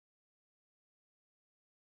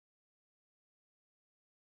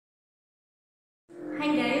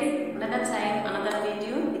another time, another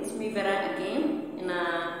video. It's me, Vera, again, and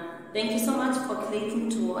thank you so much for clicking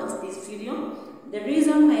to watch this video. The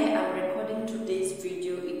reason why I'm recording today's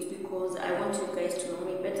video is because I want you guys to know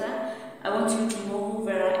me better. I want you to know who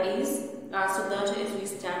Vera is, so that as we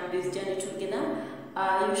start this journey together,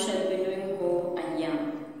 you shall be knowing who I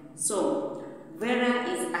am. So, Vera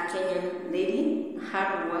is a Kenyan lady,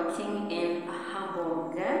 hardworking and a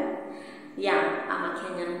humble girl. Yeah, I'm a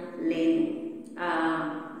Kenyan lady.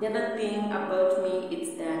 The other thing about me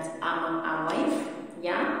is that I'm a wife.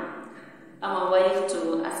 Yeah, I'm a wife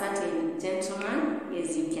to a certain gentleman,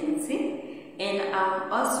 as you can see, and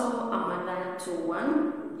I'm also a mother to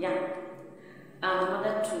one. Yeah, I'm a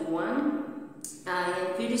mother to one.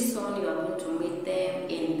 And very soon you are going to meet them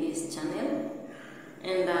in this channel.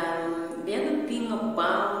 And the other thing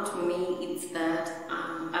about me is that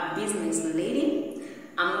I'm a business lady.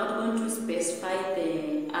 I'm not going to specify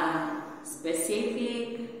the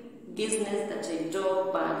specific business that I do,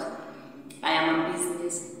 but I am a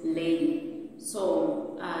business lady.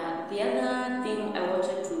 So the other thing I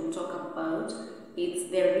wanted to talk about is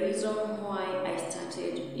the reason why I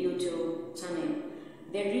started YouTube channel.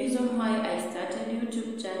 The reason why I started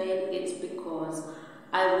YouTube channel is because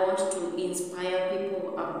I want to inspire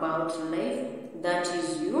people about life. That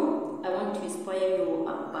is you. I want to inspire you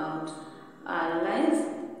about life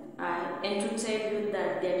and to tell you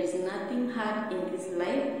that there is nothing hard in this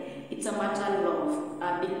life. It's a matter of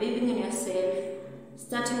believing in yourself,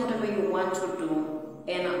 starting whatever you want to do,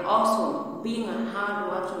 and also being a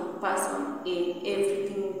hard-working person in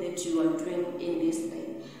everything that you are doing in this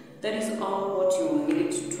life. That is all what you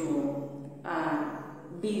need to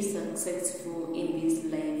be successful in this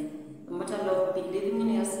life. A matter of believing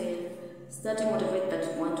in yourself, starting whatever that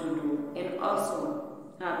you want to do, and also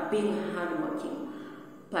being a hardworking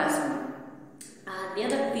person. The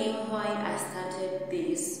other thing why I started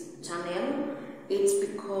this channel, it's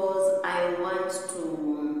because I want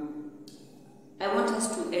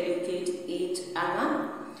us to educate each other,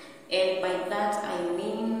 and by that I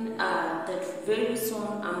mean that very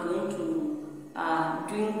soon I'm going to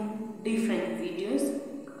doing different videos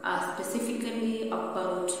specifically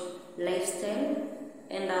about lifestyle,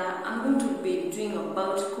 and I'm going to be doing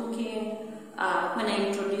about cooking. When I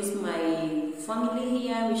introduce my family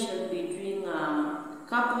here, we shall be doing a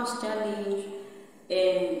couples challenge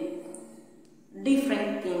and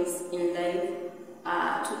different things in life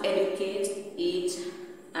to educate each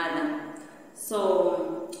other.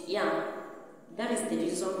 So yeah, that is the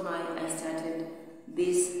reason why I started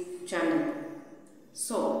this channel.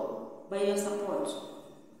 So by your support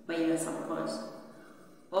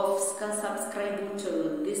of subscribing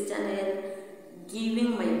to this channel,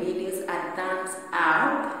 giving my videos a thumbs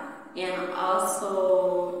up, and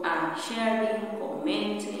also sharing,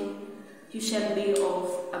 commenting, you shall be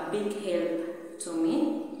of a big help to me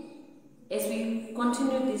as we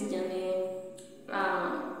continue this journey.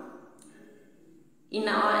 In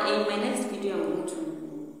my next video, I'm going to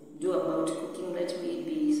do about cooking. Let me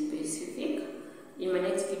be specific. In my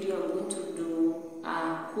next video, I'm going to do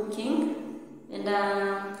cooking, and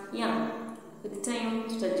yeah, with time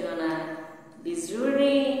tutajiona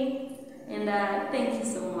vizuri, and thank you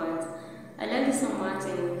so much. I love you so much,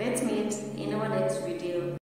 and let's meet in our next video.